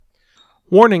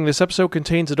Warning, this episode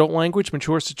contains adult language,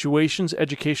 mature situations,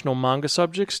 educational manga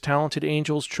subjects, talented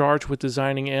angels charged with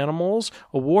designing animals,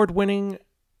 award-winning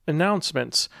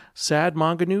announcements, sad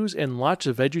manga news, and lots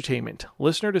of edutainment.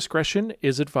 Listener discretion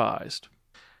is advised.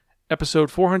 Episode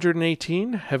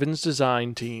 418, Heaven's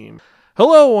Design Team.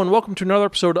 Hello, and welcome to another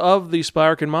episode of the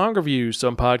Spiraken Manga Reviews,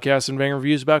 some podcasts and varying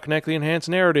reviews about connectly enhanced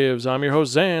narratives. I'm your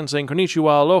host, Zan, saying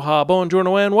konnichiwa, aloha,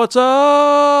 buongiorno, and what's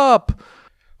up?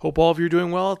 Hope all of you are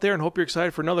doing well out there and hope you're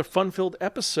excited for another fun-filled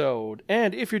episode.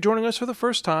 And if you're joining us for the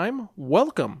first time,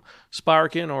 welcome.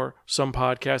 Spiraken, or some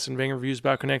podcasts and varying reviews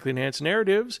about connectly enhanced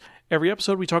narratives. Every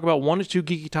episode we talk about 1 to 2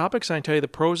 geeky topics and I tell you the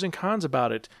pros and cons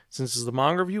about it. Since this is the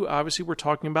manga review, obviously we're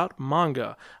talking about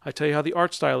manga. I tell you how the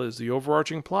art style is, the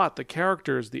overarching plot, the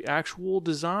characters, the actual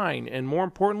design, and more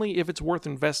importantly, if it's worth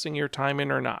investing your time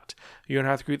in or not. You don't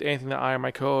have to agree with anything that I or my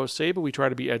co-hosts say, but we try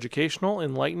to be educational,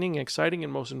 enlightening, exciting,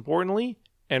 and most importantly,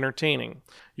 entertaining.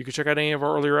 You can check out any of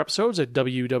our earlier episodes at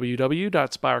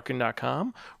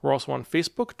www.spiraken.com. We're also on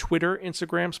Facebook, Twitter,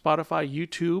 Instagram, Spotify,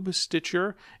 YouTube,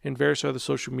 Stitcher, and various other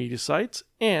social media sites.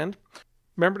 And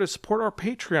remember to support our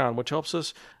Patreon, which helps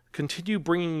us continue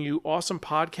bringing you awesome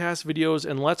podcasts, videos,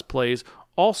 and Let's Plays.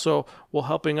 Also, while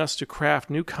helping us to craft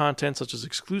new content such as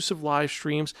exclusive live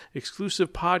streams,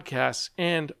 exclusive podcasts,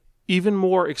 and even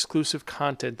more exclusive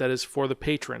content that is for the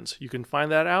patrons. You can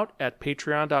find that out at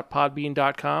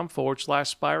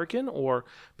patreon.podbean.com/Spiraken or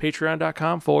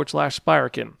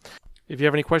patreon.com/Spiraken. If you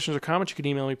have any questions or comments, you can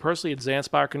email me personally at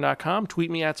zanspiraken.com, tweet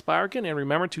me at Spiraken, and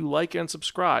remember to like and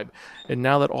subscribe. And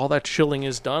now that all that chilling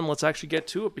is done, let's actually get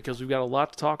to it because we've got a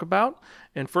lot to talk about.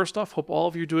 And first off, hope all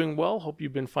of you are doing well. Hope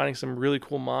you've been finding some really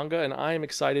cool manga, and I am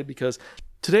excited because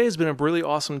today has been a really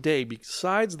awesome day.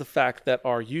 Besides the fact that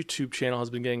our YouTube channel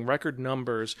has been getting record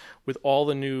numbers with all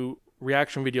the new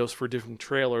reaction videos for different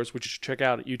trailers, which you should check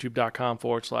out at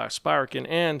youtube.com/Spiraken,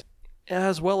 and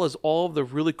as well as all of the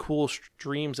really cool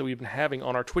streams that we've been having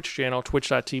on our Twitch channel,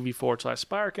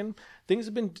 twitch.tv/Spiraken, things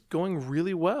have been going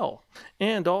really well.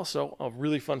 And also, a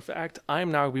really fun fact,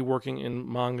 I'm now going to be working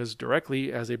in mangas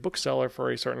directly as a bookseller for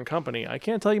a certain company. I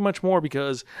can't tell you much more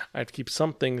because I have to keep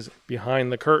some things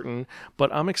behind the curtain,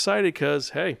 but I'm excited because,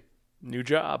 hey, new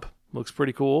job. Looks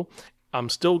pretty cool. I'm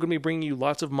still going to be bringing you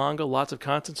lots of manga, lots of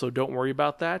content, so don't worry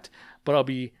about that, but I'll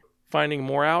be finding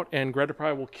more out, and Greta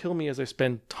probably will kill me as I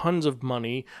spend tons of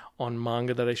money on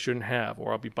manga that I shouldn't have,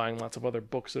 or I'll be buying lots of other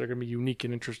books that are going to be unique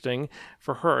and interesting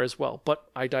for her as well. But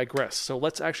I digress. So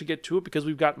let's actually get to it because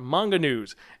we've got manga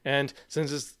news. And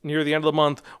since it's near the end of the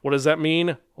month, what does that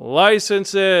mean?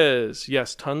 Licenses!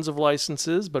 Yes, tons of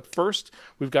licenses. But first,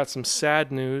 we've got some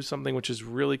sad news, something which is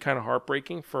really kind of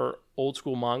heartbreaking for old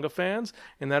school manga fans,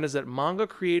 and that is that manga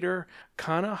creator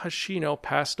Kana Hashino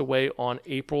passed away on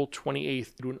April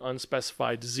 28th due to an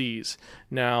unspecified disease.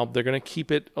 Now, they're going to keep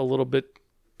it a little bit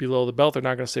below the belt. They're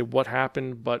not going to say what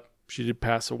happened, but she did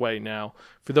pass away. Now,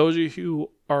 for those of you who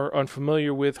are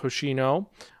unfamiliar with Hoshino,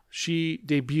 she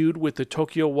debuted with the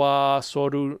Tokyo wa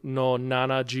Soru no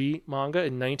Nanaji manga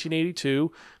in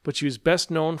 1982, but she was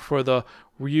best known for the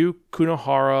Ryu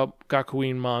Kunohara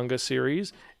Gakuin manga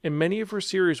series, and many of her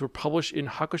series were published in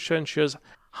Hakusensha's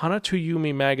Hana to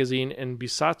Yumi magazine and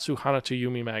Bisatsu Hana to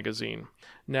Yumi magazine.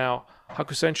 Now,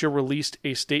 Hakusensha released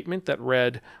a statement that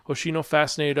read, "Hoshino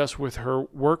fascinated us with her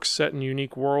works set in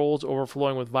unique worlds,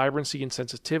 overflowing with vibrancy and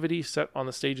sensitivity, set on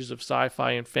the stages of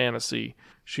sci-fi and fantasy.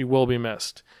 She will be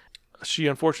missed." She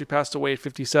unfortunately passed away at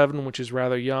 57, which is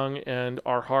rather young, and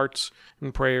our hearts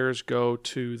and prayers go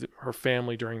to her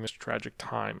family during this tragic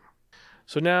time.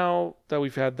 So now that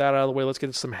we've had that out of the way, let's get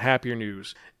into some happier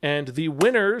news. And the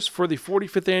winners for the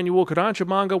 45th Annual Kodansha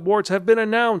Manga Awards have been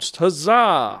announced.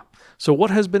 Huzzah! So what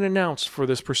has been announced for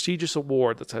this prestigious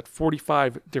award that's had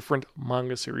 45 different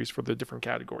manga series for the different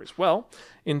categories? Well,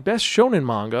 in Best Shonen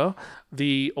Manga,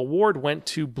 the award went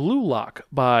to Blue Lock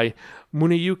by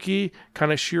Muneyuki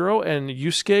Kaneshiro and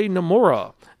Yusuke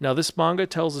Nomura. Now, this manga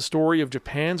tells the story of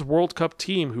Japan's World Cup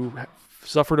team who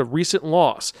suffered a recent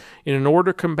loss. And in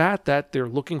order to combat that, they're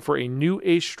looking for a new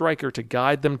ace striker to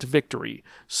guide them to victory.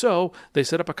 So they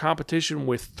set up a competition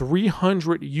with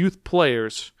 300 youth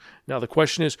players. Now the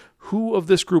question is, who of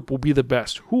this group will be the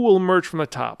best? Who will emerge from the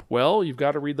top? Well, you've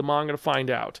got to read the manga to find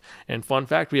out. And fun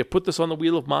fact, we have put this on the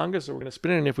wheel of manga, so we're going to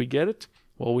spin it, and if we get it,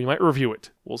 well, we might review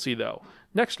it. We'll see, though.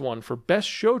 Next one, for Best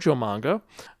Shoujo Manga,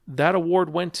 that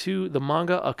award went to the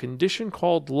manga A Condition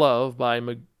Called Love by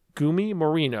Megumi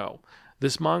Morino.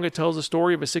 This manga tells the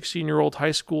story of a 16-year-old high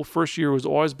school first year who has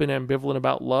always been ambivalent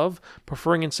about love,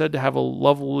 preferring instead to have a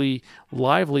lively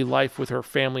life with her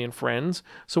family and friends.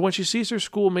 So when she sees her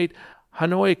schoolmate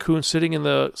Hanoi-kun sitting in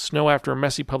the snow after a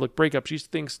messy public breakup, she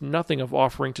thinks nothing of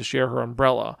offering to share her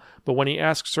umbrella. But when he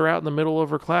asks her out in the middle of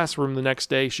her classroom the next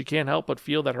day, she can't help but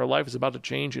feel that her life is about to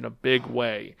change in a big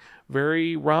way.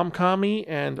 Very rom-com-y,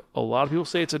 and a lot of people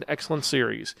say it's an excellent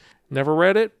series. Never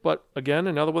read it, but again,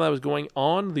 another one that was going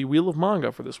on the Wheel of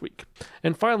Manga for this week.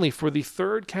 And finally, for the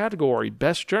third category,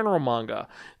 Best General Manga,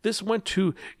 this went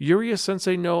to Yuria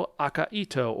Sensei no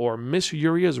Akaito, or Miss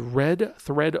Yuria's Red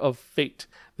Thread of Fate.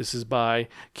 This is by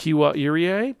Kiwa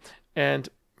Irie, and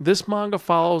this manga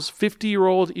follows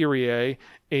 50-year-old Irie,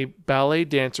 a ballet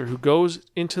dancer who goes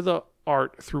into the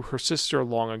art through her sister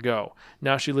long ago.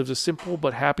 Now she lives a simple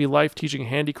but happy life teaching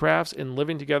handicrafts and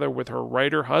living together with her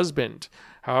writer husband.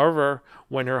 However,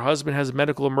 when her husband has a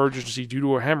medical emergency due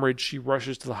to a hemorrhage, she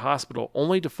rushes to the hospital,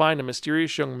 only to find a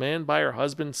mysterious young man by her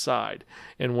husband's side.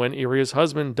 And when Irie's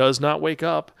husband does not wake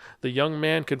up, the young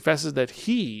man confesses that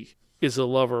he is the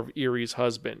lover of Irie's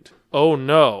husband. Oh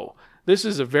no. This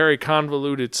is a very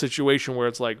convoluted situation where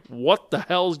it's like, what the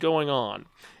hell's going on?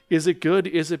 Is it good?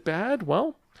 Is it bad?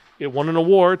 Well, it won an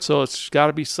award, so it's got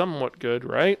to be somewhat good,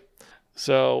 right?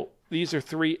 So these are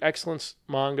three excellent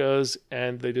mangas,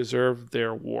 and they deserve their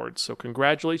awards. So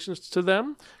congratulations to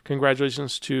them.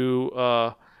 Congratulations to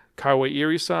Kawaii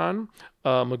Iri-san,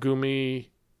 Megumi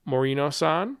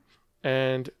Morino-san,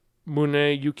 and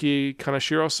Mune Yuki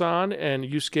Kanashiro-san, and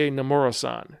Yusuke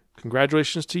Nomura-san.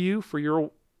 Congratulations to you for your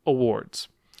awards.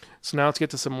 So now let's get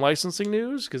to some licensing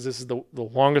news, because this is the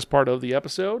longest part of the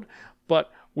episode.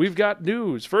 But we've got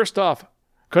news. First off,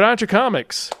 Kodansha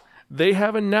Comics. They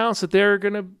have announced that they're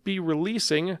going to be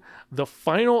releasing the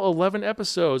final 11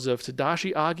 episodes of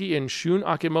Tadashi Agi and Shun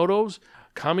Akimoto's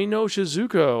Kami no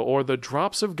Shizuko, or The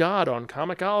Drops of God on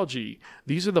Comixology.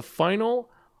 These are the final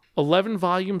 11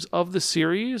 volumes of the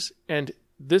series, and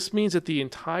this means that the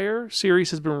entire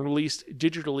series has been released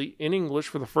digitally in English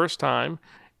for the first time,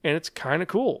 and it's kind of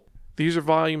cool. These are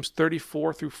volumes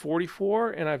 34 through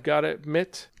 44, and I've got to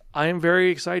admit, I am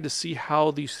very excited to see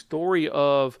how the story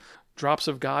of Drops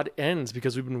of God ends,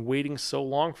 because we've been waiting so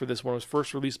long for this when it was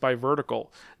first released by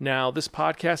Vertical. Now, this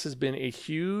podcast has been a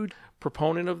huge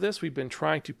proponent of this. We've been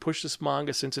trying to push this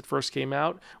manga since it first came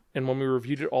out, and when we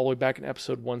reviewed it all the way back in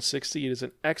episode 160, it is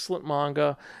an excellent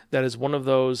manga that is one of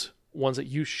those ones that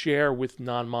you share with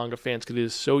non-manga fans because it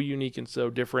is so unique and so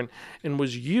different, and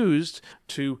was used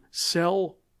to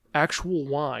sell actual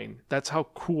wine. That's how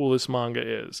cool this manga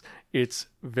is. It's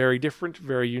very different,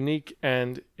 very unique,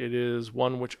 and it is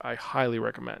one which I highly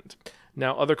recommend.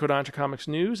 Now, other Kodansha Comics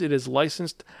news, it is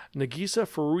licensed Nagisa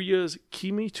Furuya's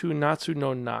Kimi to Natsu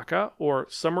no Naka, or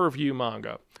Summer Review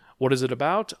manga. What is it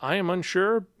about? I am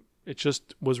unsure. It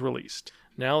just was released.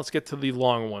 Now let's get to the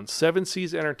long one. Seven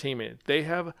Seas Entertainment. They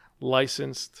have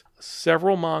licensed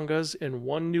several mangas and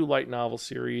one new light novel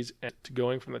series, and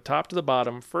going from the top to the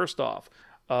bottom. First off,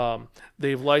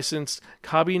 they've licensed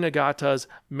Kabi Nagata's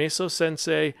Meso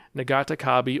Sensei Nagata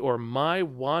Kabi, or My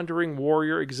Wandering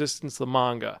Warrior Existence, the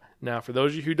manga. Now, for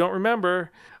those of you who don't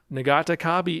remember, Nagata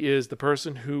Kabi is the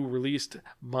person who released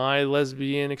My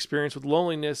Lesbian Experience with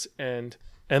Loneliness, and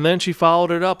then she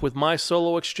followed it up with My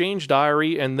Solo Exchange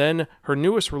Diary, and then her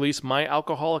newest release, My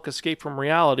Alcoholic Escape from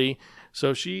Reality.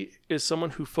 So she is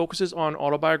someone who focuses on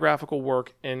autobiographical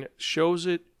work and shows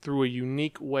it through a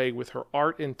unique way with her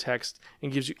art and text,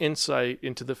 and gives you insight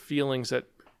into the feelings that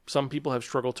some people have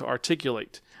struggled to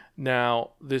articulate.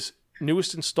 Now, this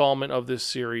newest installment of this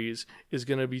series is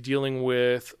going to be dealing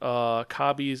with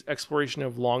Kabi's exploration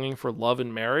of longing for love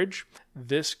and marriage.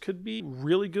 This could be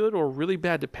really good or really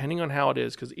bad depending on how it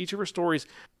is, because each of her stories,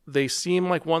 they seem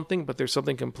like one thing, but there's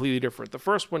something completely different. The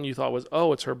first one you thought was,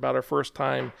 it's about her first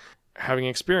time having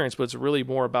experience, but it's really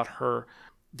more about her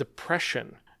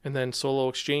depression. And then Solo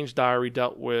Exchange Diary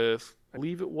dealt with, I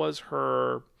believe it was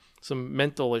her, some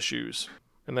mental issues.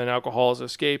 And then Alcohol's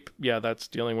Escape, that's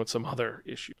dealing with some other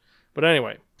issues. But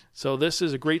anyway, so this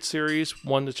is a great series,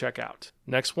 one to check out.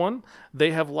 Next one,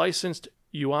 they have licensed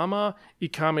Yuama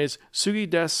Ikame's Sugi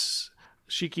desu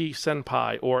Shiki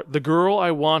Senpai, or The Girl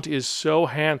I Want Is So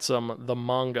Handsome, the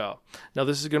manga. Now,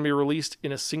 this is going to be released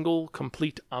in a single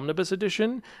complete omnibus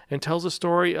edition, and tells the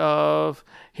story of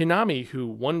Hinami, who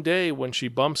one day when she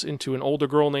bumps into an older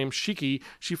girl named Shiki,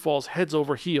 she falls heads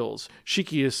over heels.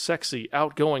 Shiki is sexy,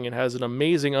 outgoing, and has an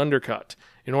amazing undercut.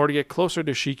 In order to get closer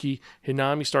to Shiki,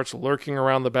 Hinami starts lurking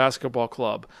around the basketball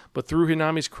club. But through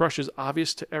Hinami's crush is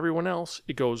obvious to everyone else,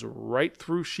 it goes right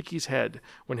through Shiki's head.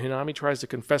 When Hinami tries to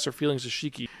confess her feelings to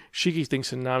Shiki, Shiki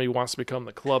thinks Hinami wants to become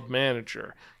the club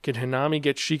manager. Can Hinami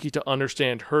get Shiki to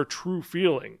understand her true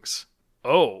feelings?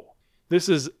 This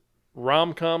is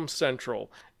rom-com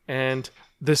central. And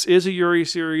This is a Yuri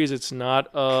series. It's not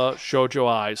a Shoujo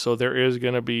Ai, so there is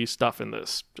going to be stuff in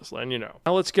this. Just letting you know.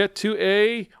 Now let's get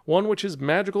to one which is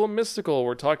magical and mystical.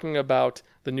 We're talking about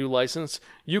the new license,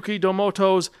 Yuki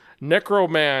Domoto's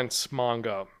Necromance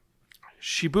manga.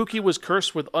 Shibuki was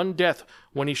cursed with undeath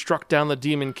when he struck down the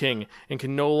Demon King and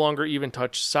can no longer even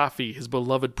touch Safi, his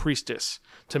beloved priestess.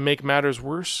 To make matters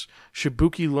worse,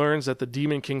 Shibuki learns that the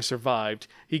Demon King survived.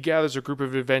 He gathers a group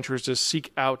of adventurers to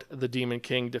seek out the Demon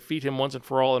King, defeat him once and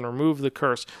for all, and remove the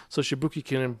curse so Shibuki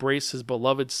can embrace his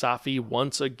beloved Safi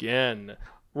once again.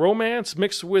 Romance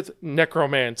mixed with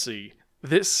necromancy.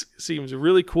 This seems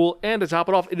really cool, and to top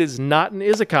it off, it is not an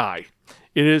isekai.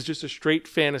 It is just a straight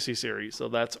fantasy series, so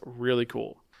that's really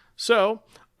cool. So,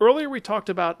 earlier we talked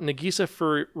about Nagisa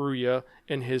Furuya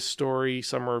and his story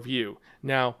Summer Review.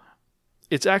 Now,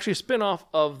 it's actually a spin-off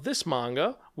of this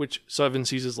manga, which Seven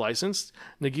Seas is licensed,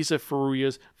 Nagisa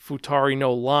Furuya's Futari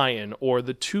no Lion, or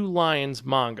the Two Lions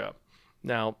manga.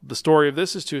 Now, the story of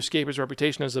this is to escape his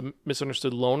reputation as a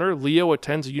misunderstood loner, Leo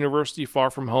attends a university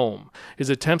far from home. His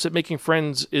attempts at making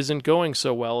friends isn't going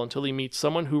so well until he meets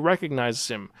someone who recognizes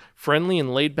him, friendly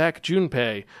and laid-back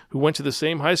Junpei, who went to the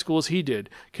same high school as he did.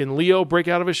 Can Leo break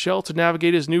out of his shell to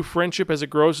navigate his new friendship as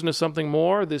it grows into something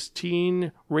more? This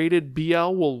teen-rated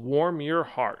BL will warm your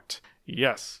heart.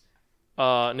 Yes,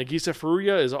 Nagisa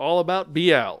Furuya is all about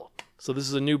BL. So this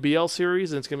is a new BL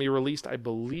series, and it's going to be released, I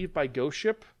believe, by Ghost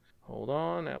Ship. Hold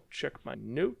on, I'll check my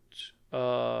note.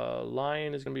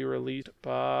 Lion is going to be released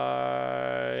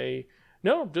by...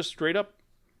 No, just straight up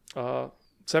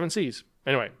Seven Seas.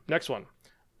 Anyway, next one.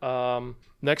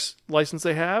 Next license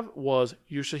they have was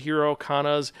Yoshihiro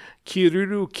Kana's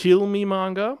Kiruru Kill Me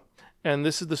manga. And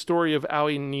this is the story of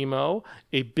Aoi Nemo,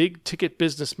 a big-ticket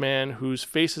businessman whose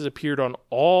face has appeared on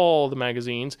all the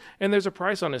magazines, and there's a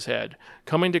price on his head.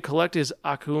 Coming to collect his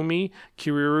Akumi,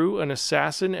 Kiriru, an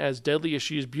assassin as deadly as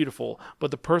she is beautiful, but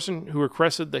the person who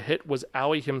requested the hit was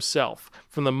Aoi himself.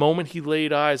 From the moment he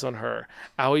laid eyes on her,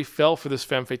 Aoi fell for this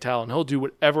femme fatale, and he'll do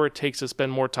whatever it takes to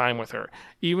spend more time with her,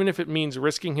 even if it means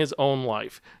risking his own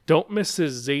life. Don't miss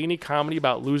this zany comedy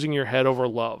about losing your head over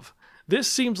love. This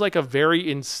seems like a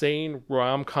very insane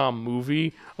rom-com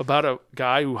movie about a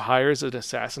guy who hires an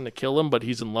assassin to kill him, but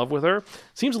he's in love with her.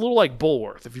 Seems a little like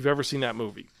Bulworth, if you've ever seen that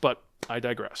movie, but I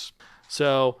digress.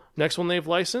 So, next one they've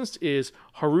licensed is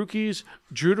Haruki's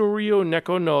Judorio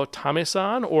Neko no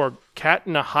Tame-san, or Cat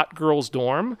in a Hot Girl's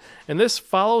Dorm. And this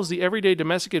follows the everyday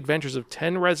domestic adventures of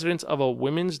 10 residents of a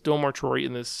women's dormitory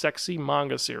in this sexy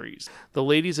manga series. The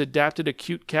ladies adapted a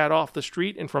cute cat off the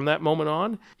street, and from that moment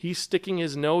on, he's sticking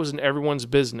his nose in everyone's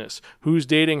business. Who's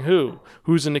dating who?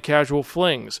 Who's into casual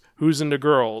flings? Who's into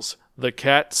girls? The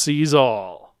cat sees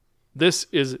all. This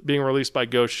is being released by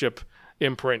Ghost Ship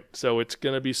imprint, so it's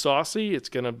going to be saucy, it's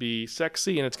going to be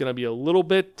sexy, and it's going to be a little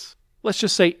bit, let's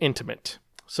just say, intimate.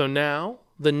 So now,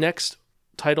 the next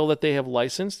title that they have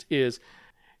licensed is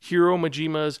Hiro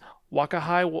Majima's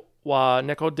Wakahai wa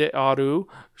Neko de Aru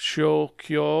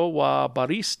Shokyo wa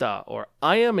Barista, or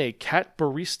I Am a Cat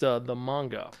Barista, the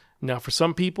manga. Now, for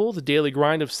some people, the daily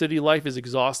grind of city life is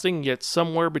exhausting, yet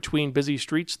somewhere between busy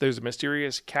streets, there's a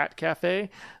mysterious cat cafe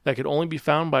that can only be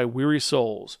found by weary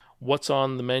souls. What's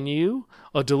on the menu?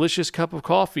 A delicious cup of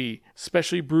coffee,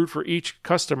 specially brewed for each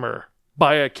customer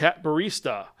by a cat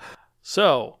barista.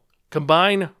 So,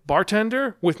 combine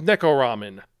bartender with Neko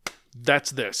ramen. That's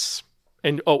this.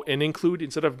 And include,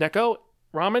 instead of Neko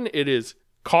ramen, it is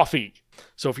coffee.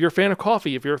 So if you're a fan of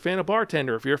coffee, if you're a fan of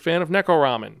bartender, if you're a fan of Neko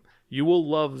ramen, you will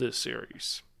love this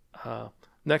series.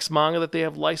 Next manga that they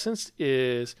have licensed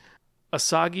is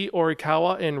Asagi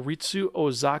Orikawa and Ritsu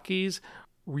Ozaki's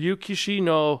Ryukishi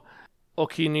no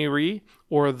Okiniri,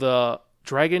 or the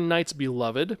Dragon Knight's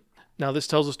Beloved. Now, this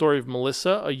tells the story of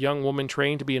Melissa, a young woman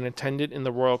trained to be an attendant in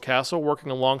the royal castle,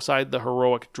 working alongside the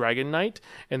heroic Dragon Knight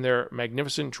and their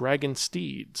magnificent dragon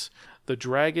steeds. The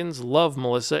dragons love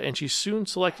Melissa, and she's soon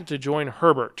selected to join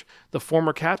Herbert, the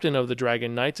former captain of the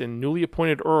Dragon Knights and newly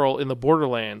appointed Earl in the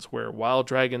Borderlands, where wild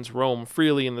dragons roam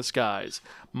freely in the skies.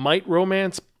 Might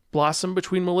romance blossom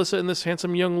between Melissa and this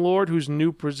handsome young lord, whose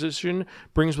new position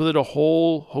brings with it a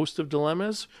whole host of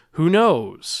dilemmas? Who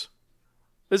knows?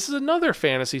 This is another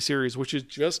fantasy series, which is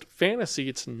just fantasy.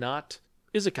 It's not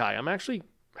isekai. I'm actually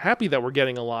happy that we're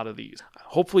getting a lot of these.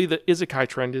 Hopefully the isekai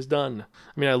trend is done.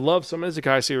 I mean, I love some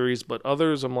isekai series, but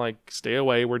others I'm like, stay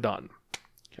away, we're done.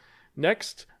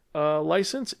 Next,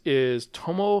 license is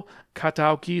Tomo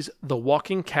Kataoki's The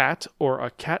Walking Cat, or A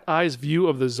Cat Eye's View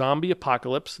of the Zombie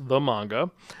Apocalypse, the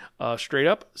manga. Straight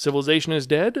up, civilization is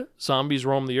dead, zombies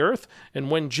roam the earth,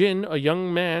 and when Jin, a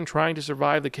young man trying to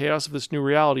survive the chaos of this new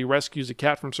reality, rescues a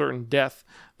cat from certain death,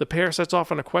 the pair sets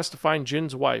off on a quest to find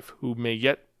Jin's wife, who may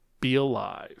yet be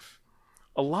alive.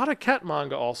 A lot of cat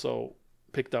manga also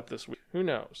picked up this week. Who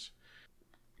knows?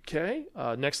 Okay,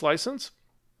 next license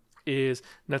is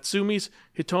Natsumi's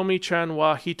Hitomi-chan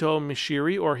wa Hito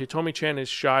Mishiri, or Hitomi-chan is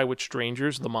Shy with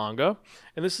Strangers, the manga.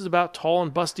 And this is about tall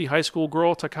and busty high school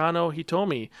girl Takano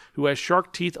Hitomi, who has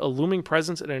shark teeth, a looming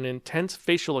presence, and an intense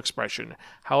facial expression.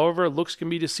 However, looks can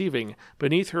be deceiving.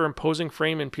 Beneath her imposing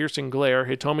frame and piercing glare,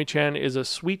 Hitomi-chan is a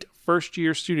sweet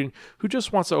first-year student who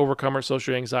just wants to overcome her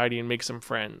social anxiety and make some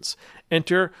friends.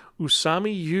 Enter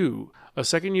Usami Yu, a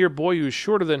second-year boy who is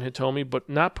shorter than Hitomi, but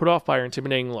not put off by her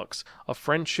intimidating looks. A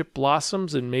friendship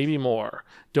blossoms and maybe more.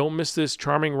 Don't miss this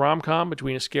charming rom-com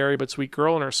between a scary but sweet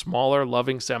girl and her smaller,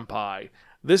 loving senpai.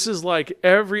 This is like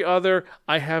every other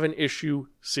I Have an Issue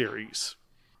series.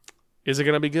 Is it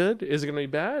going to be good? Is it going to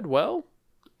be bad? Well,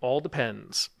 all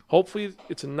depends. Hopefully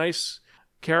it's a nice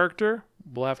character.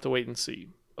 We'll have to wait and see.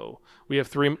 So we have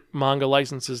 3 manga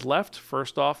licenses left.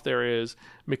 First off, there is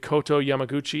Mikoto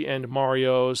Yamaguchi and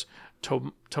Mario's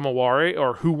Tomawari,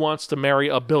 or Who Wants to Marry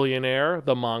a Billionaire,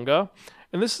 the manga.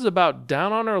 And this is about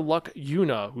down-on-her-luck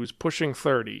Yuna, who's pushing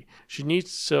 30. She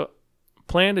needs to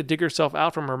plan to dig herself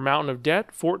out from her mountain of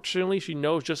debt. Fortunately, she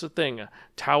knows just a thing.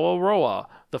 Tawa Roa,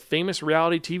 the famous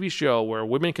reality TV show where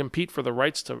women compete for the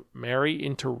rights to marry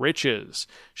into riches.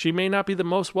 She may not be the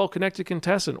most well-connected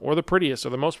contestant, or the prettiest, or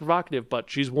the most provocative, but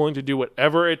she's willing to do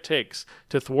whatever it takes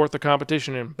to thwart the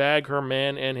competition and bag her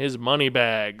man and his money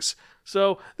bags.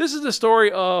 So this is the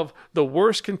story of the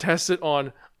worst contestant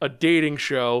on a dating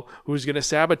show who's going to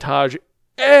sabotage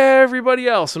everybody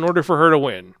else in order for her to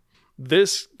win.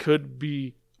 This could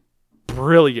be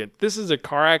brilliant. This is a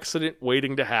car accident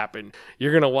waiting to happen.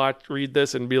 You're going to read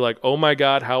this and be like, oh my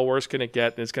God, how worse can it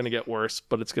get? And it's going to get worse,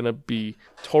 but it's going to be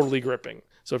totally gripping.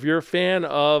 So if you're a fan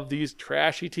of these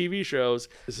trashy TV shows,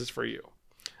 this is for you.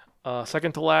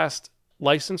 Second to last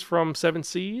license from Seven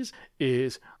Seas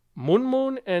is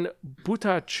Munmun and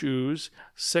Butachu's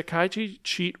Sekaichi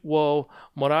Cheat wo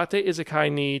Morate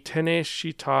Isekai ni Tene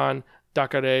Shitan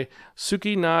Dakare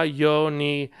Suki na yo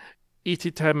ni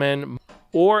Ititemen,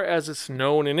 or as it's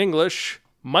known in English,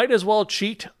 might as well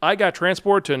cheat. I got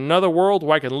transported to another world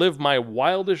where I can live my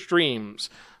wildest dreams.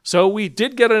 So we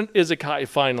did get an isekai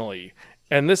finally.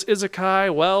 And this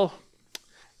isekai, well,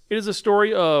 it is a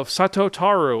story of Sato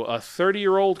Taru, a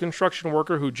 30-year-old construction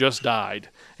worker who just died.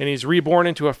 And he's reborn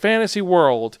into a fantasy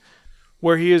world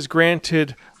where he is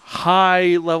granted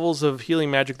high levels of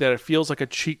healing magic that it feels like a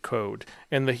cheat code.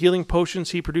 And the healing potions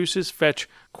he produces fetch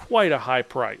quite a high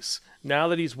price. Now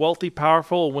that he's wealthy,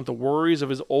 powerful, and with the worries of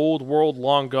his old world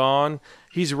long gone,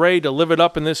 he's ready to live it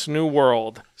up in this new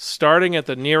world, starting at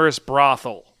the nearest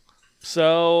brothel.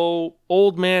 So,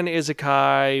 old man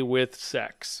isekai with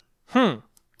sex.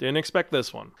 Didn't expect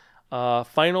this one.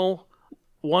 Final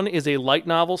one is a light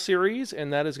novel series,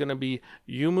 and that is going to be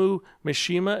Yumu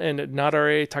Mishima and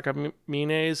Nadare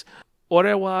Takamine's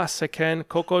Ore wa Seken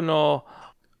Koko no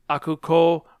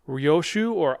Akuko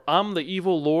Ryoshu, or I'm the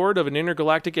Evil Lord of an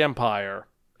Intergalactic Empire.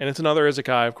 And it's another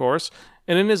isekai, of course.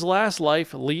 And in his last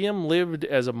life, Liam lived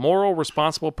as a moral,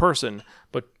 responsible person,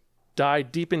 but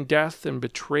died deep in death and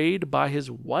betrayed by his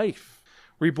wife.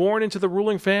 Reborn into the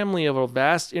ruling family of a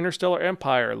vast interstellar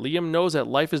empire, Liam knows that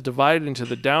life is divided into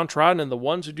the downtrodden and the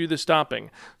ones who do the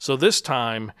stomping. So this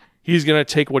time, he's going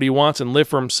to take what he wants and live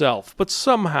for himself. But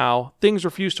somehow, things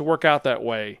refuse to work out that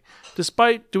way.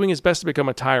 Despite doing his best to become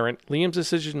a tyrant, Liam's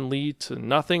decision leads to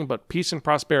nothing but peace and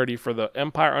prosperity for the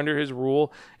empire under his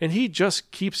rule, and he just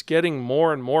keeps getting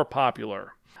more and more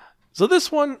popular. So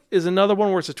this one is another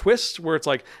one where it's a twist, where it's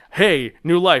like, hey,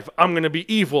 new life, I'm going to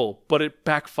be evil, but it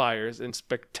backfires in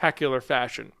spectacular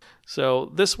fashion.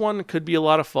 So this one could be a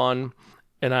lot of fun,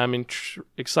 and I'm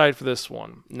excited for this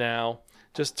one. Now,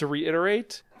 just to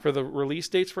reiterate, for the release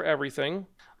dates for everything,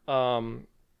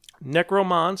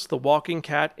 Necromance, The Walking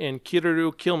Cat, and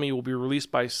Kiriru Kill Me will be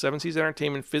released by Seven Seas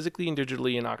Entertainment physically and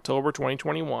digitally in October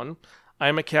 2021.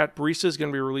 I'm a Cat Barista is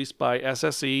going to be released by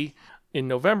SSE in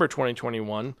November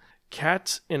 2021.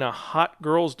 Cats in a Hot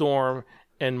Girls Dorm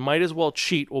and Might As Well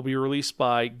Cheat will be released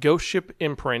by Ghost Ship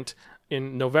Imprint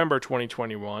in November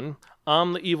 2021.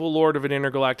 I'm the Evil Lord of an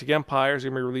Intergalactic Empire is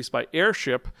going to be released by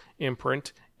Airship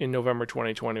Imprint in November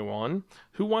 2021.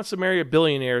 Who Wants to Marry a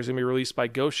Billionaire is going to be released by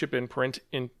Ghost Ship Imprint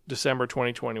in December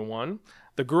 2021.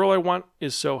 The Girl I Want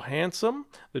Is So Handsome,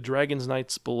 The Dragon's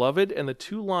Knight's Beloved, and The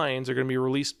Two Lions are going to be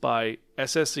released by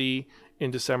SSE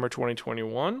in December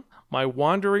 2021. My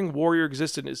Wandering Warrior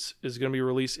Existence is going to be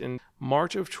released in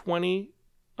March of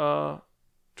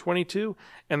 2022,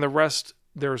 and the rest,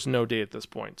 there's no date at this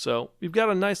point. So we've got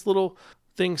a nice little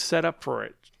thing set up for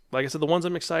it. Like I said, the ones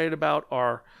I'm excited about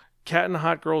are Cat in a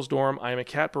Hot Girl's Dorm, I Am a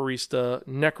Cat Barista,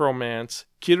 Necromance,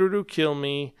 Kiruru Kill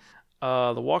Me,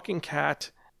 The Walking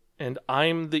Cat, and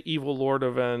I'm the Evil Lord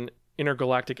of an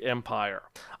Intergalactic Empire.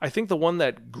 I think the one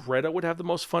that Greta would have the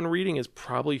most fun reading is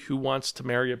probably Who Wants to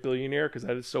Marry a Billionaire, because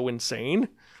that is so insane.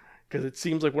 Because it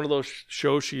seems like one of those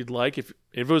shows she'd like. If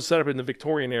it was set up in the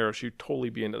Victorian era, she'd totally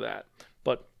be into that.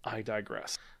 But I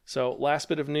digress. So last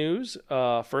bit of news.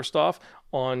 First off,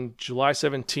 on July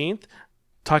 17th,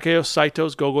 Takeo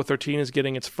Saito's Go-Go 13 is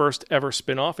getting its first ever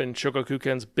spin-off in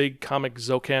Shogakukan's Big Comic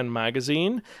Zokan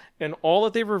magazine. And all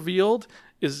that they've revealed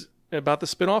is about the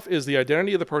spin-off is the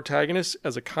identity of the protagonist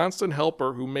as a constant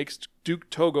helper who makes Duke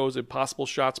Togo's impossible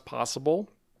shots possible,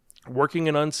 working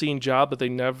an unseen job that they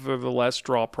nevertheless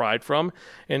draw pride from,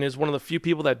 and is one of the few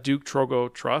people that Duke Togo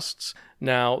trusts.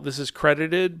 Now, this is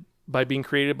credited by being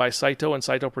created by Saito and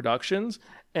Saito Productions,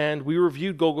 and we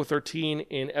reviewed Go-Go 13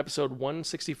 in episode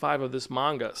 165 of this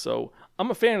manga, so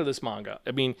I'm a fan of this manga.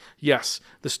 I mean, yes,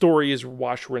 the story is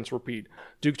wash, rinse, repeat.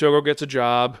 Duke Togo gets a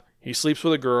job, he sleeps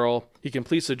with a girl, he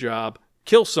completes the job,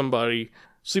 kills somebody,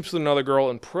 sleeps with another girl,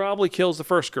 and probably kills the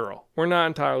first girl. We're not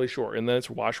entirely sure. And then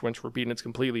it's wash, rinse, repeat, and it's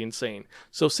completely insane.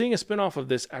 So seeing a spin-off of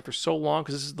this after so long,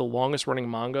 because this is the longest running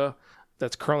manga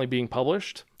that's currently being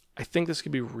published, I think this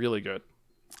could be really good.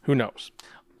 Who knows?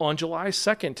 On July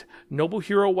 2nd,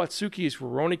 Nobuhiro Watsuki's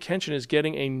Rurouni Kenshin is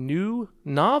getting a new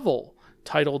novel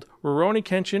titled Rurouni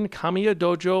Kenshin Kamiya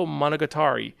Dojo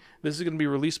Monogatari. This is going to be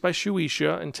released by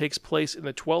Shueisha and takes place in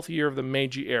the 12th year of the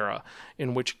Meiji era,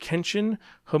 in which Kenshin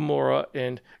Himura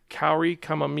and Kaori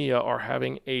Kamamiya are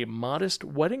having a modest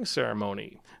wedding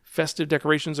ceremony. Festive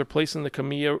decorations are placed in the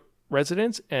Kamiya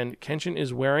residence, and Kenshin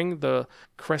is wearing the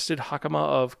crested hakama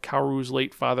of Kaoru's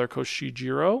late father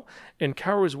Koshijiro, and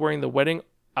Kaoru is wearing the wedding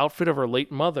outfit of her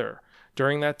late mother.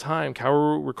 During that time,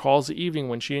 Kaoru recalls the evening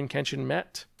when she and Kenshin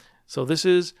met. So this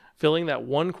is filling that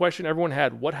one question everyone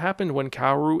had. What happened when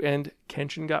Kaoru and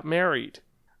Kenshin got married?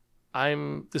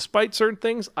 Despite certain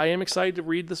things, I am excited to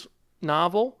read this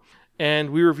novel. And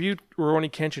we reviewed Rurouni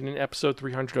Kenshin in episode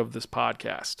 300 of this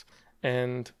podcast.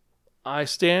 And I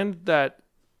stand that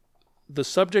the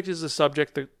subject is the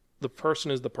subject, the person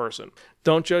is the person.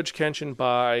 Don't judge Kenshin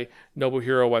by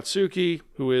Nobuhiro Watsuki,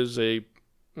 who is a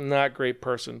not great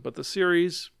person. But the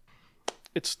series,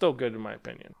 it's still good in my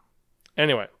opinion.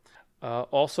 Anyway.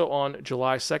 Also on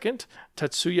July 2nd,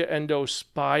 Tetsuya Endo's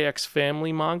Spy X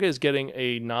Family manga is getting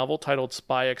a novel titled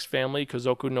Spy X Family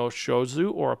Kozoku no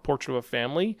Shozu, or A Portrait of a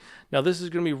Family. Now, this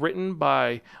is going to be written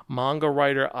by manga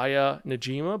writer Aya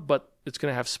Najima, but it's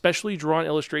going to have specially drawn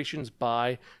illustrations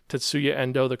by Tetsuya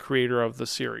Endo, the creator of the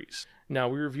series. Now,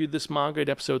 we reviewed this manga at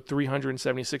episode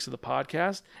 376 of the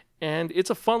podcast, and it's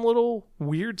a fun little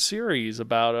weird series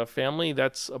about a family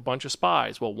that's a bunch of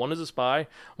spies. Well, one is a spy,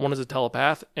 one is a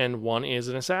telepath, and one is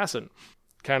an assassin.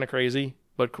 Kind of crazy,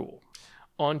 but cool.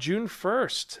 On June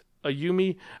 1st,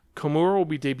 Ayumi Komura will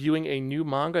be debuting a new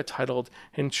manga titled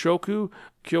Henshoku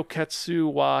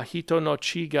Kyoketsu wa Hito no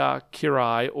Chi ga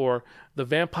Kirai, or The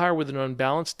Vampire with an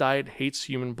Unbalanced Diet Hates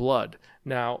Human Blood.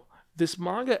 Now, this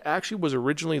manga actually was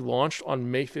originally launched on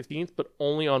May 15th, but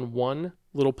only on one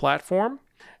little platform.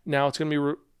 Now it's going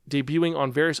to be debuting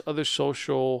on various other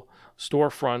social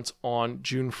storefronts on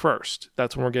June 1st.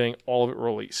 That's when we're getting all of it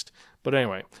released. But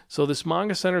anyway, so this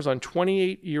manga centers on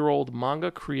 28-year-old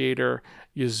manga creator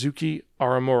Yuzuki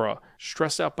Aramura.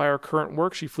 Stressed out by her current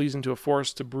work, she flees into a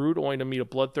forest to brood, only to meet a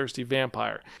bloodthirsty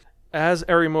vampire. As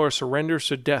Aramura surrenders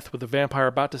to death with the vampire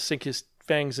about to sink his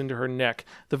fangs into her neck,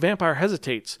 the vampire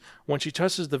hesitates. When she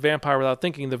touches the vampire without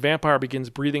thinking, the vampire begins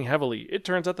breathing heavily. It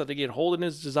turns out that they get hold in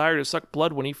his desire to suck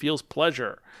blood when he feels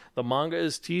pleasure. The manga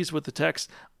is teased with the text,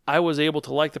 "I was able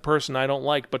to like the person I don't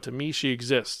like, but to me she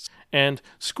exists." And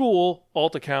school,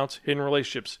 alt accounts, hidden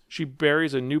relationships. She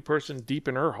buries a new person deep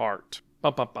in her heart.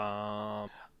 Bum, bum, bum.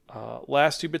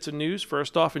 Last two bits of news.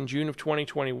 First off, in June of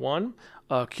 2021,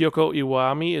 Kyoko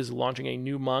Iwami is launching a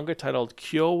new manga titled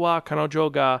Kyo wa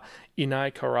Kanojo ga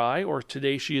Inai Karai, or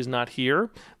Today She Is Not Here.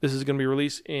 This is going to be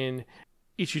released in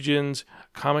Ichijin's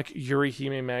Comic Yuri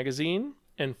Hime magazine.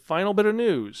 And final bit of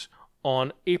news.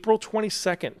 On April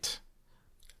 22nd,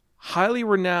 highly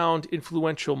renowned,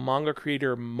 influential manga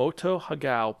creator Moto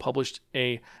Hagao published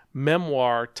a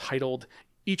memoir titled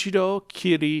Ichido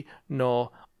Kiri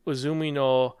no Uzumi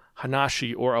no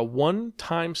Hanashi, or a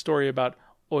one-time story about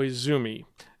Oizumi.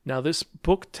 Now, this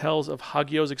book tells of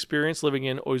Hagio's experience living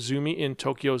in Oizumi in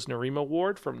Tokyo's Nerima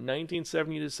Ward from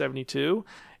 1970 to 72,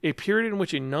 a period in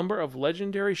which a number of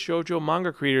legendary shoujo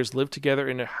manga creators lived together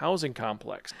in a housing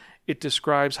complex. It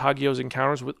describes Hagio's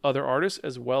encounters with other artists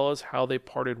as well as how they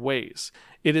parted ways.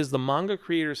 It is the manga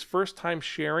creator's first time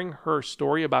sharing her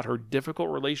story about her difficult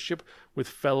relationship with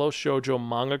fellow shoujo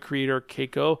manga creator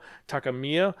Keiko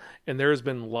Takamiya, and there has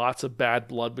been lots of bad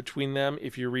blood between them.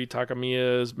 If you read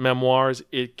Takamiya's memoirs,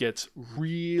 it gets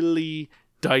really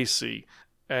dicey.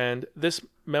 And this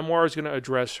memoir is going to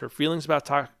address her feelings about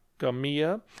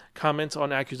Takamiya, comments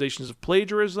on accusations of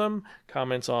plagiarism,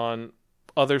 comments on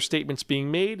other statements being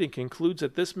made, and concludes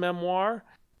that this memoir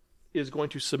is going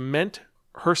to cement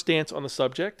her stance on the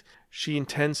subject. She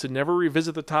intends to never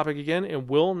revisit the topic again and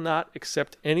will not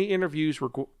accept any interviews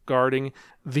regarding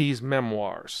these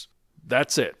memoirs.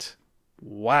 That's it.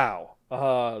 Wow.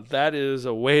 That is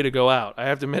a way to go out. I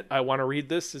have to admit, I want to read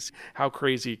this to see how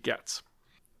crazy it gets.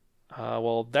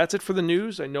 Well, that's it for the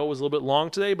news. I know it was a little bit long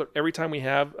today, but every time we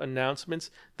have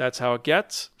announcements, that's how it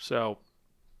gets. So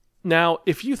now,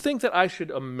 if you think that I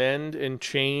should amend and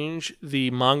change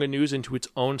the manga news into its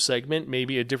own segment,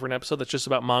 maybe a different episode that's just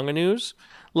about manga news,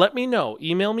 let me know.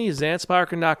 Email me,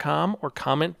 xantsparkin.com, or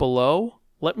comment below.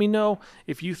 Let me know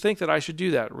if you think that I should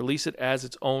do that. Release it as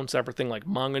its own separate thing, like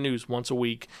manga news once a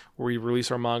week, where we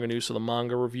release our manga news, so the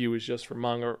manga review is just for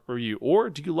manga review. Or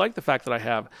do you like the fact that I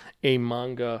have a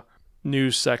manga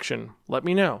news section? Let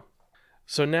me know.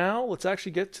 So now let's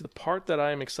actually get to the part that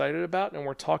I am excited about, and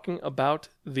we're talking about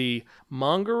the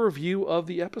manga review of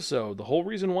the episode, the whole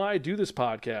reason why I do this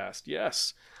podcast.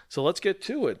 Yes. So let's get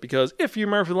to it, because if you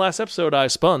remember from the last episode, I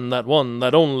spun that one,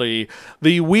 that only,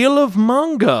 the Wheel of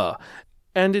Manga,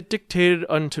 and it dictated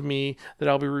unto me that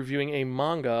I'll be reviewing a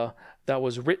manga that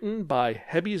was written by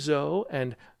Hebizo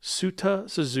and Suta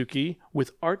Suzuki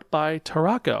with art by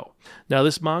Tarako. Now,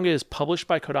 this manga is published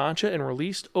by Kodansha and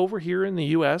released over here in the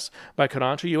U.S. by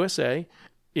Kodansha USA.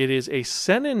 It is a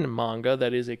seinen manga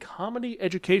that is a comedy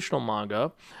educational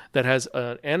manga that has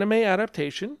an anime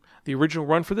adaptation. The original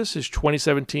run for this is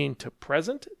 2017 to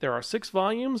present. There are 6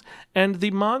 volumes, and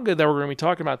the manga that we're going to be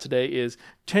talking about today is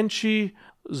Tenchi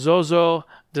Zozo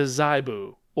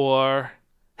Dazaibu, or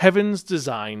Heaven's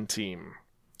Design Team.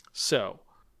 So,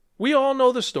 we all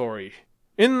know the story.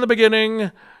 In the beginning,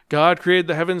 God created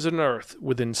the heavens and earth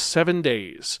within 7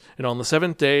 days, and on the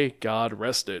 7th day, God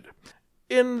rested.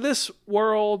 In this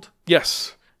world,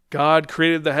 yes, God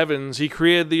created the heavens, He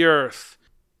created the earth,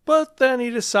 but then He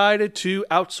decided to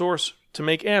outsource to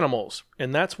make animals,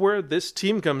 and that's where this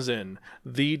team comes in,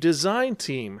 the design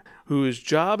team, whose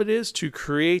job it is to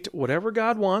create whatever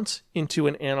God wants into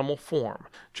an animal form.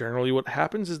 Generally, what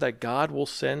happens is that God will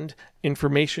send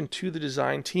information to the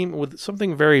design team with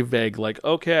something very vague, like,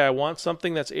 okay, I want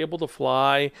something that's able to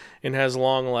fly and has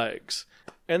long legs.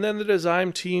 And then the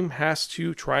design team has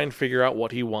to try and figure out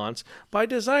what He wants by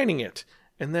designing it.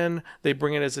 And then they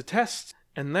bring it as a test,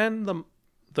 and then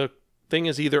the thing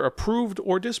is either approved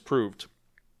or disproved.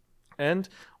 And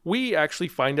we actually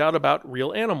find out about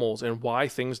real animals and why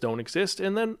things don't exist.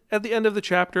 And then at the end of the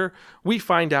chapter, we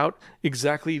find out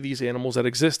exactly these animals that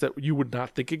exist that you would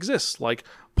not think exist, like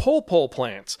pole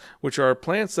plants, which are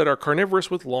plants that are carnivorous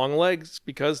with long legs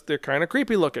because they're kind of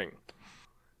creepy looking.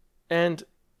 And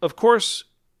of course,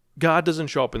 God doesn't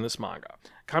show up in this manga.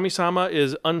 Kami-sama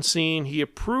is unseen. He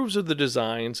approves of the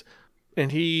designs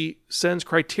and he sends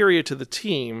criteria to the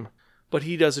team, but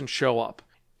he doesn't show up.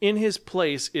 In his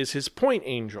place is his point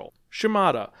angel,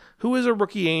 Shimada, who is a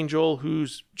rookie angel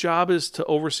whose job is to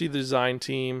oversee the design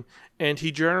team, and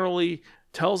he generally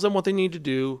tells them what they need to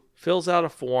do, fills out a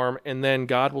form, and then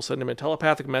God will send him a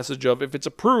telepathic message of if it's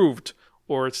approved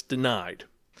or it's denied.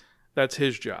 That's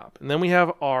his job. And then we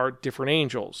have our different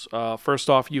angels. First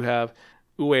off, you have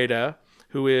Ueda,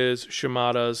 who is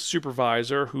Shimada's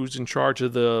supervisor, who's in charge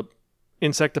of the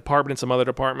insect department and some other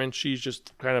departments. She's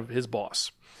just kind of his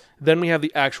boss. Then we have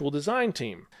the actual design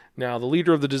team. Now, the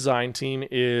leader of the design team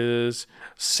is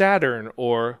Saturn,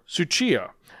 or Tsuchiya.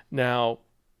 Now,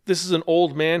 this is an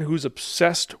old man who's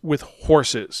obsessed with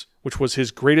horses, which was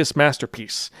his greatest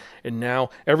masterpiece. And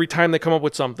now, every time they come up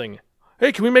with something,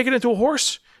 hey, can we make it into a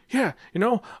horse? Yeah,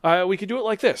 we could do it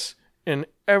like this. And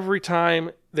every time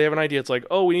they have an idea, it's like,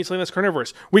 oh, we need something that's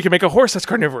carnivorous. We can make a horse that's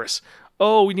carnivorous.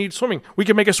 Oh, we need swimming. We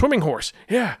can make a swimming horse.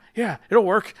 Yeah, it'll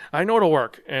work. I know it'll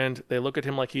work. And they look at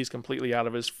him like he's completely out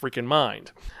of his freaking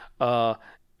mind.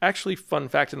 Actually, fun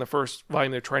fact, in the first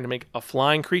volume, they're trying to make a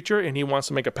flying creature, and he wants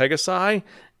to make a Pegasi,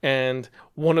 and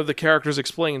one of the characters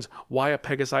explains why a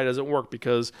Pegasi doesn't work,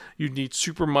 because you need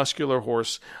super muscular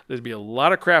horse. There'd be a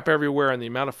lot of crap everywhere, and the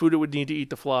amount of food it would need to eat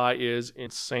to fly is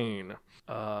insane.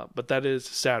 But that is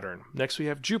Saturn. Next, we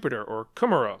have Jupiter, or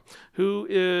Kumara, who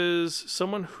is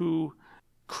someone who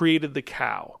created the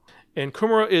cow. And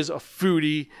Kumara is a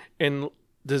foodie and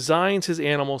designs his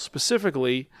animals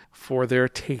specifically for their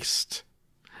taste.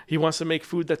 He wants to make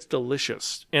food that's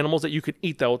delicious, animals that you can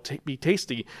eat that will be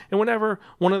tasty. And whenever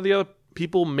one of the other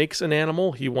people makes an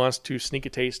animal, he wants to sneak a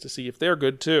taste to see if they're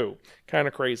good too. Kind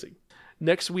of crazy.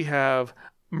 Next, we have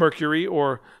Mercury,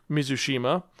 or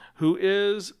Mizushima, who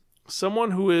is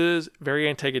someone who is very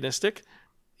antagonistic.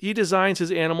 He designs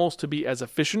his animals to be as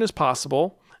efficient as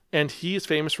possible, and he is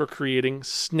famous for creating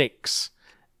snakes.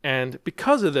 And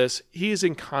because of this, he is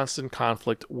in constant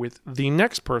conflict with the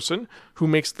next person who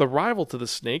makes the rival to the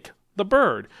snake, the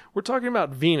bird. We're talking about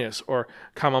Venus, or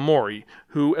Kamamori,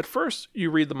 who at first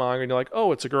you read the manga and you're like,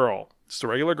 oh, it's a girl. It's a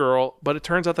regular girl. But it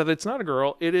turns out that it's not a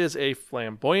girl. It is a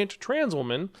flamboyant trans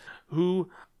woman who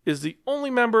is the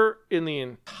only member in the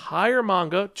entire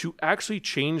manga to actually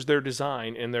change their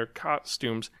design and their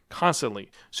costumes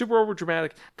constantly. Super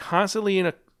overdramatic, constantly in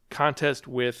a contest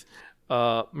with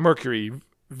Mercury.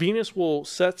 Venus will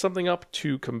set something up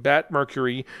to combat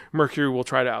Mercury. Mercury will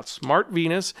try to outsmart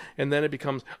Venus, and then it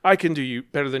becomes, I can do you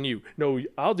better than you. No,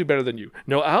 I'll do better than you.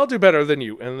 No, I'll do better than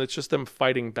you. And it's just them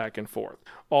fighting back and forth.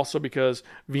 Also because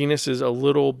Venus is a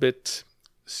little bit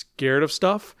scared of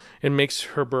stuff and makes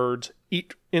her birds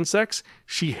eat insects.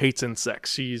 She hates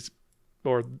insects. She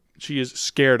is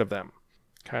scared of them.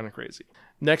 Kind of crazy.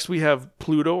 Next we have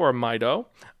Pluto, or Mido.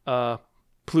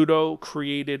 Pluto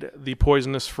created the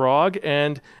poisonous frog,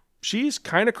 and she's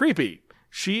kind of creepy.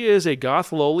 She is a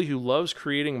goth loli who loves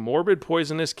creating morbid,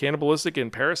 poisonous, cannibalistic,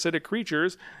 and parasitic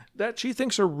creatures that she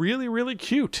thinks are really, really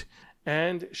cute.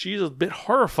 And she's a bit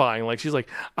horrifying. Like, she's like,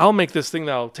 I'll make this thing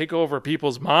that'll take over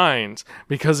people's minds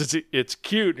because it's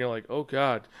cute. And you're like, oh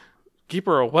God, keep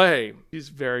her away. She's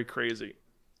very crazy.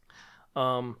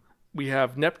 We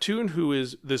have Neptune, who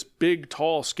is this big,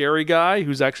 tall, scary guy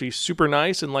who's actually super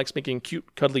nice and likes making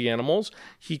cute, cuddly animals.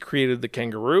 He created the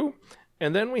kangaroo.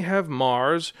 And then we have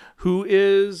Mars, who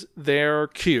is their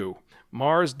Q.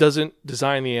 Mars doesn't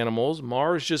design the animals.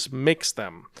 Mars just makes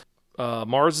them.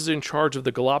 Mars is in charge of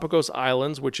the Galapagos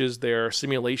Islands, which is their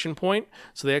simulation point.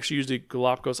 So they actually use the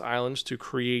Galapagos Islands to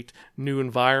create new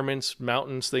environments,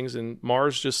 mountains, things, and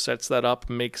Mars just sets that up,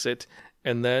 makes it,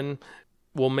 and then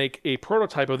we'll make a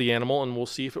prototype of the animal and we'll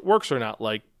see if it works or not.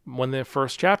 Like when the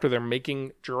first chapter, they're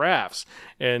making giraffes,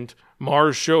 and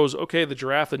Mars shows, okay, the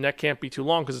giraffe, the neck can't be too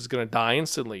long because it's going to die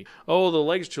instantly. Oh, the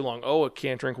leg's too long. Oh, it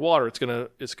can't drink water. It's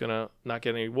gonna not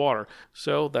get any water.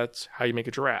 So that's how you make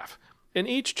a giraffe. In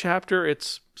each chapter,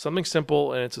 it's something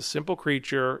simple, and it's a simple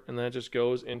creature, and then it just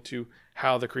goes into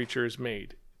how the creature is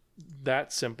made.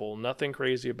 That simple, nothing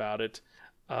crazy about it.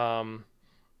 And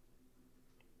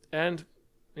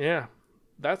yeah,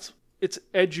 it's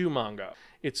edu manga.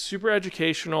 It's super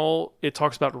educational. It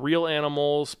talks about real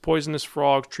animals, poisonous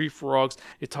frogs, tree frogs.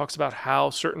 It talks about how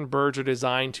certain birds are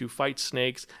designed to fight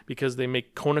snakes because they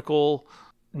make conical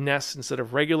nests instead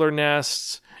of regular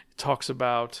nests. It talks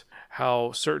about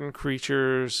how certain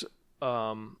creatures,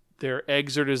 their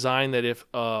eggs are designed that if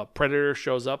a predator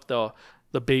shows up,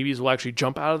 the babies will actually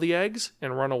jump out of the eggs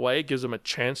and run away. It gives them a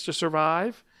chance to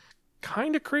survive.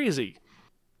 Kind of crazy,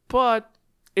 but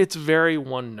it's very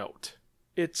one note.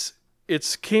 It's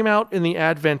came out in the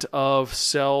advent of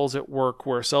Cells at Work,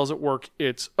 where Cells at Work,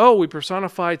 we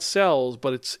personified cells,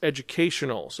 but it's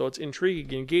educational, so it's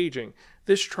intriguing, engaging.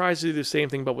 This tries to do the same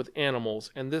thing, but with animals,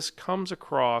 and this comes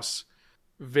across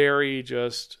very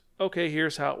just, okay,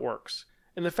 here's how it works.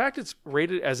 And the fact it's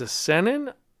rated as a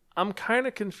seinen, I'm kind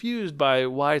of confused by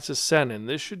why it's a seinen.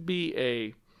 This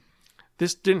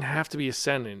didn't have to be a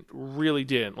seinen. Really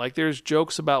didn't. Like, there's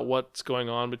jokes about what's going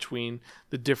on between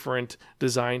the different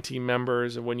design team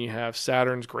members, and when you have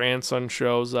Saturn's grandson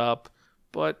shows up.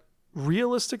 But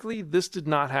realistically, this did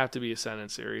not have to be a seinen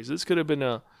series. This could have been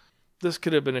a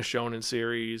shonen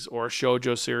series or a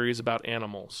shoujo series about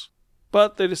animals.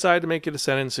 But they decided to make it a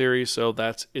seinen series, so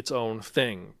that's its own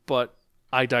thing. But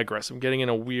I digress. I'm getting in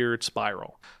a weird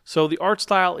spiral. So the art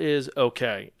style is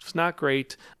okay. It's not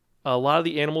great. A lot of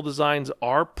the animal designs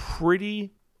are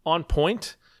pretty on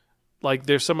point. Like,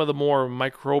 there's some of the more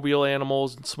microbial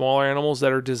animals and smaller animals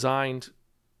that are designed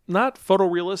not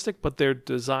photorealistic, but they're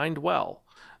designed well.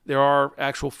 There are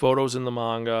actual photos in the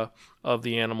manga of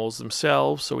the animals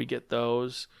themselves, so we get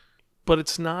those. But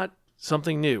it's not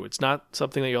something new. It's not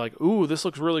something that you're like, ooh, this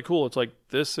looks really cool. It's like,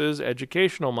 this is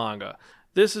educational manga.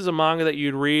 This is a manga that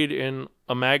you'd read in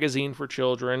a magazine for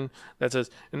children that says,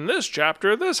 in this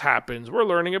chapter, this happens. We're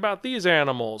learning about these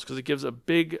animals, because it gives a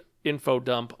big info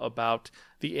dump about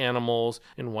the animals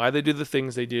and why they do the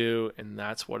things they do, and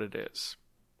that's what it is.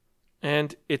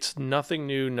 And it's nothing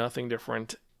new, nothing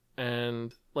different.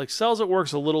 And like Cells at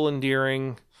Work's a little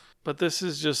endearing, but this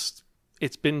is just,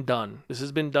 it's been done. This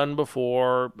has been done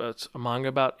before. It's a manga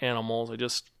about animals. It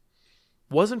just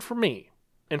wasn't for me.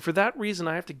 And for that reason,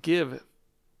 I have to give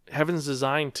Heaven's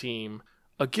Design Team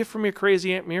a gift from your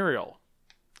crazy Aunt Muriel.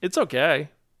 It's okay.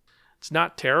 It's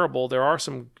not terrible. There are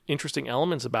some interesting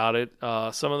elements about it.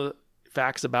 Some of the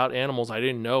facts about animals I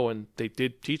didn't know, and they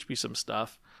did teach me some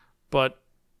stuff. But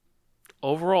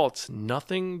overall, it's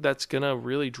nothing that's going to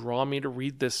really draw me to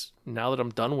read this now that I'm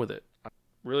done with it. I'm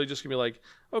really just going to be like,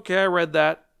 okay, I read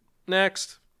that.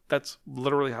 Next. That's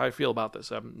literally how I feel about this.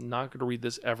 I'm not going to read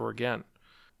this ever again.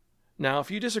 Now,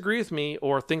 if you disagree with me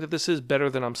or think that this is better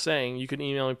than I'm saying, you can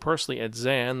email me personally at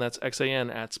Xan, that's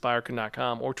Xan,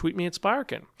 @Spiraken.com, or tweet me at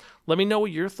Spiraken. Let me know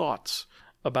what your thoughts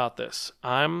about this.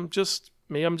 Maybe I'm just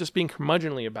being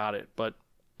curmudgeonly about it, but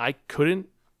I couldn't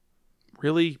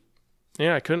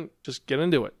just get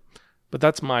into it. But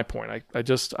that's my point. I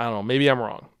don't know, maybe I'm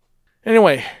wrong.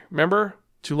 Anyway, remember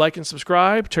to like and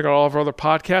subscribe. Check out all of our other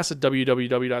podcasts at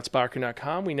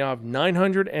www.spiraken.com. We now have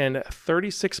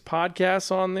 936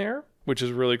 podcasts on there, which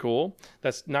is really cool.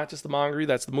 That's not just the manga review,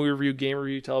 that's the movie review, game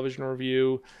review, television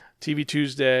review, TV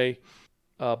Tuesday,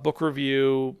 book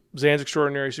review, Zan's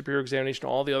Extraordinary Superhero Examination,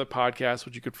 all the other podcasts,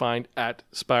 which you could find at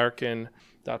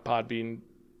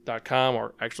spiraken.podbean.com,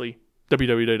 or actually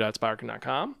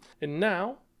www.spiraken.com. And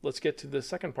now, let's get to the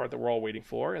second part that we're all waiting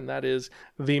for, and that is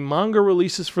the manga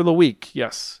releases for the week.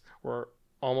 Yes, we're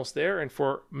almost there. And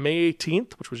for May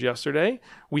 18th, which was yesterday,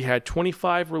 we had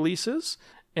 25 releases,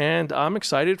 and I'm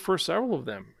excited for several of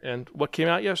them. And what came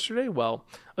out yesterday? Well,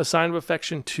 A Sign of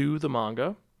Affection 2, the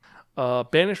manga.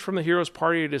 Banished from the Hero's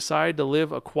Party to Decide to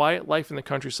Live a Quiet Life in the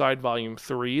Countryside, Volume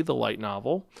 3, the light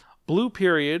novel. Blue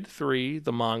Period 3,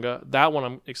 the manga. That one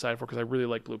I'm excited for because I really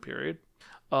like Blue Period.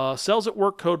 Cells at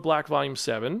Work Code Black Volume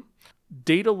 7,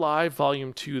 Data Live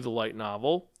Volume 2, the light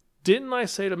novel. Didn't I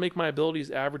Say to Make My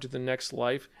Abilities Average at the Next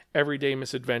Life, Everyday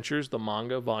Misadventures, the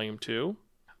manga, Volume 2.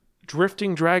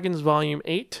 Drifting Dragons Volume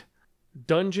 8,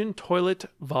 Dungeon Toilet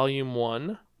Volume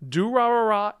 1,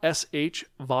 Durarara SH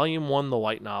Volume 1, the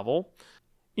light novel.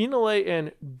 Inale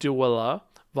and Duella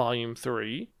Volume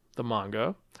 3, the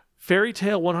manga. Fairy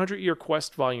Tail 100 Year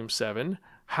Quest Volume 7,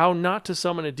 How Not to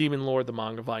Summon a Demon Lord, the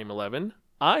manga, Volume 11.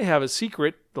 I Have a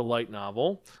Secret, the light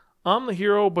novel. I'm the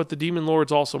Hero, but the Demon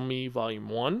Lord's Also Me, Volume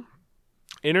 1.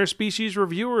 Interspecies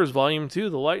Reviewers, Volume 2,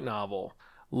 the light novel.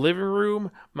 Living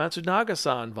Room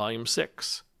Matsunaga-san, Volume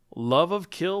 6. Love of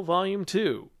Kill, Volume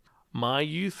 2. My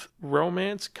Youth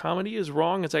Romance Comedy is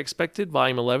Wrong as I Expected,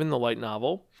 Volume 11, the light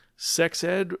novel. Sex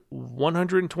Ed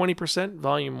 120%,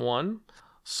 Volume 1.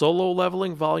 Solo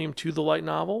Leveling, Volume 2, the light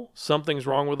novel. Something's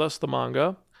Wrong with Us, the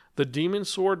manga. The Demon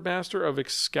Sword Master of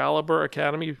Excalibur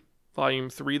Academy, Volume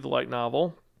 3, the light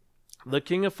novel. The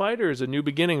King of Fighters, A New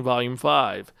Beginning, Volume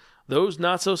 5. Those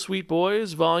Not So Sweet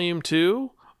Boys, Volume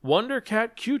 2. Wonder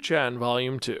Cat Q-chan,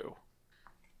 Volume 2.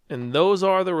 And those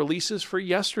are the releases for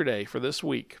yesterday, for this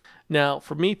week. Now,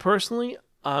 for me personally,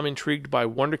 I'm intrigued by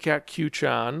Wonder Cat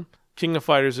Q-chan, King of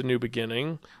Fighters, A New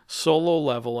Beginning, Solo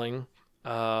Leveling,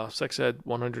 Sex Ed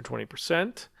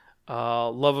 120%,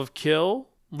 Love of Kill,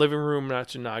 Living Room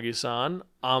Matsunagi-san,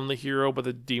 I'm the Hero, but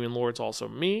the Demon Lord's Also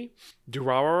Me,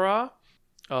 Durarara,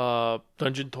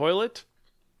 Dungeon Toilet,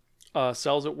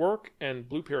 Cells at Work, and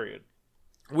Blue Period.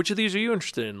 Which of these are you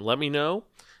interested in? Let me know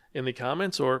in the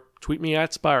comments or tweet me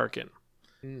at Spiraken.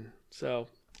 So,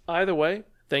 either way,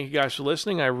 thank you guys for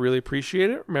listening. I really appreciate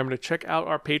it. Remember to check out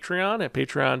our Patreon at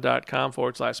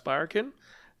patreon.com/Spiraken.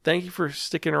 Thank you for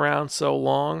sticking around so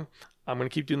long. I'm going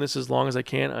to keep doing this as long as I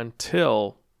can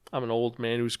until I'm an old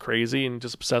man who's crazy and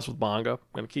just obsessed with manga. I'm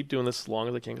going to keep doing this as long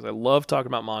as I can because I love talking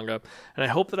about manga. And I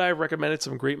hope that I've recommended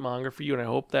some great manga for you, and I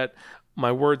hope that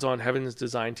my words on Heaven's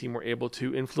Design Team were able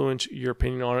to influence your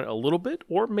opinion on it a little bit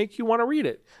or make you want to read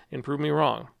it and prove me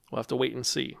wrong. We'll have to wait and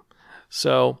see.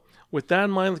 So with that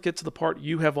in mind, let's get to the part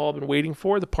you have all been waiting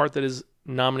for, the part that is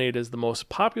nominated as the most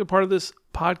popular part of this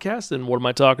podcast. And what am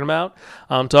I talking about?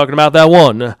 I'm talking about that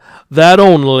one, that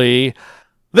only,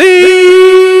 the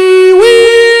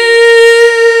Wheel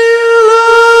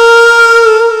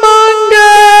of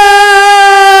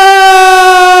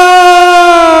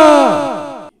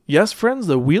Manga! Yes, friends,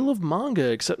 the Wheel of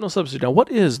Manga, accept no substitute. Now, what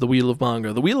is the Wheel of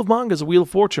Manga? The Wheel of Manga is a Wheel of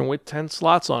Fortune with 10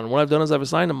 slots on. What I've done is I've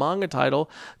assigned a manga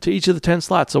title to each of the 10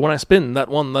 slots. So when I spin that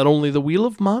one, not only the Wheel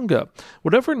of Manga,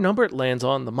 whatever number it lands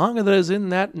on, the manga that is in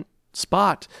that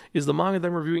spot is the manga that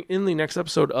I'm reviewing in the next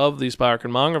episode of the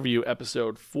Spiraken Manga Review,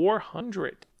 episode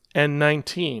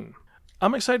 419.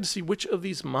 I'm excited to see which of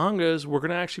these mangas we're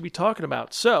going to actually be talking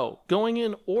about. So, going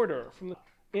in order from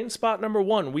in spot number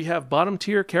 1, we have bottom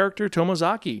tier character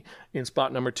Tomozaki. In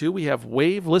spot number 2, we have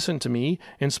Wave Listen to Me.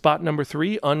 In spot number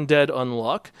 3, Undead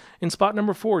Unluck. In spot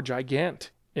number 4, Gigant.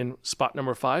 In spot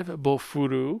number 5,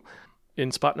 Bofuru.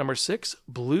 In spot number 6,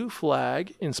 Blue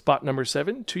Flag. In spot number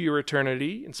 7, To Your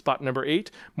Eternity. In spot number 8,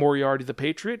 Moriarty the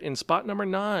Patriot. In spot number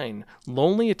 9,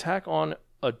 Lonely Attack on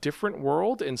a Different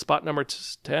World. In spot number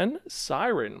 10,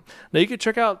 Siren. Now you can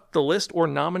check out the list or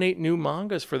nominate new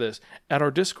mangas for this at our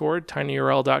Discord,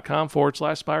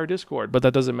 tinyurl.com/Spire Discord. But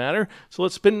that doesn't matter. So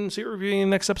let's spin and see what we're reviewing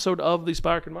in the next episode of the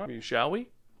Spiraken Manga Review, shall we?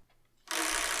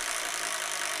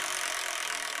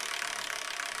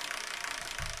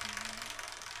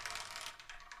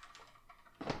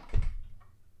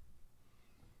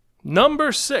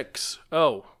 Number 6.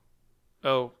 Oh.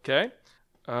 Okay.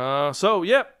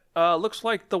 Looks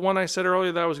like the one I said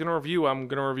earlier that I was going to review, I'm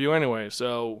going to review anyway.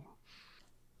 So,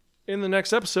 in the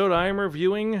next episode, I am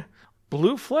reviewing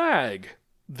Blue Flag,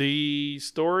 the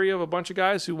story of a bunch of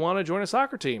guys who want to join a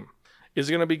soccer team. Is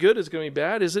it going to be good? Is it going to be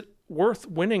bad? Is it worth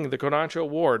winning the Kodansha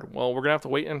Award? Well, we're going to have to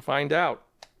wait and find out.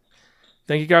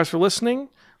 Thank you guys for listening.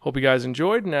 Hope you guys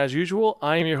enjoyed. And as usual,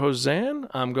 I am your host, Zan.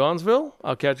 I'm Gonzville.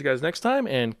 I'll catch you guys next time,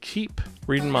 and keep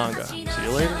reading manga. See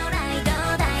you later.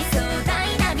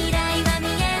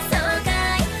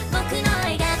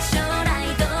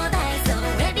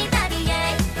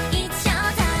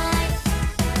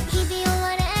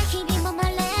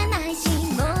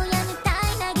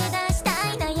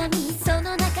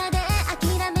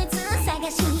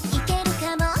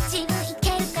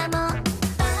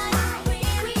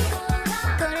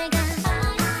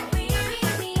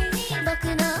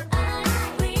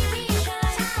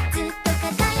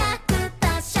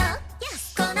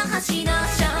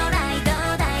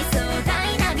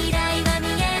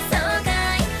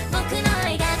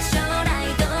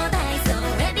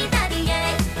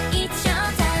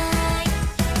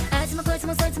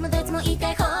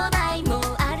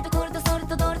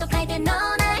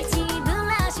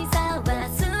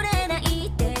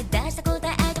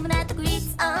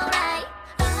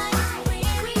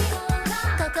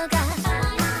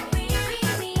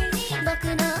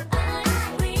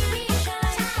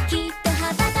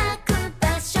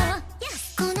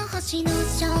星の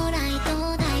将来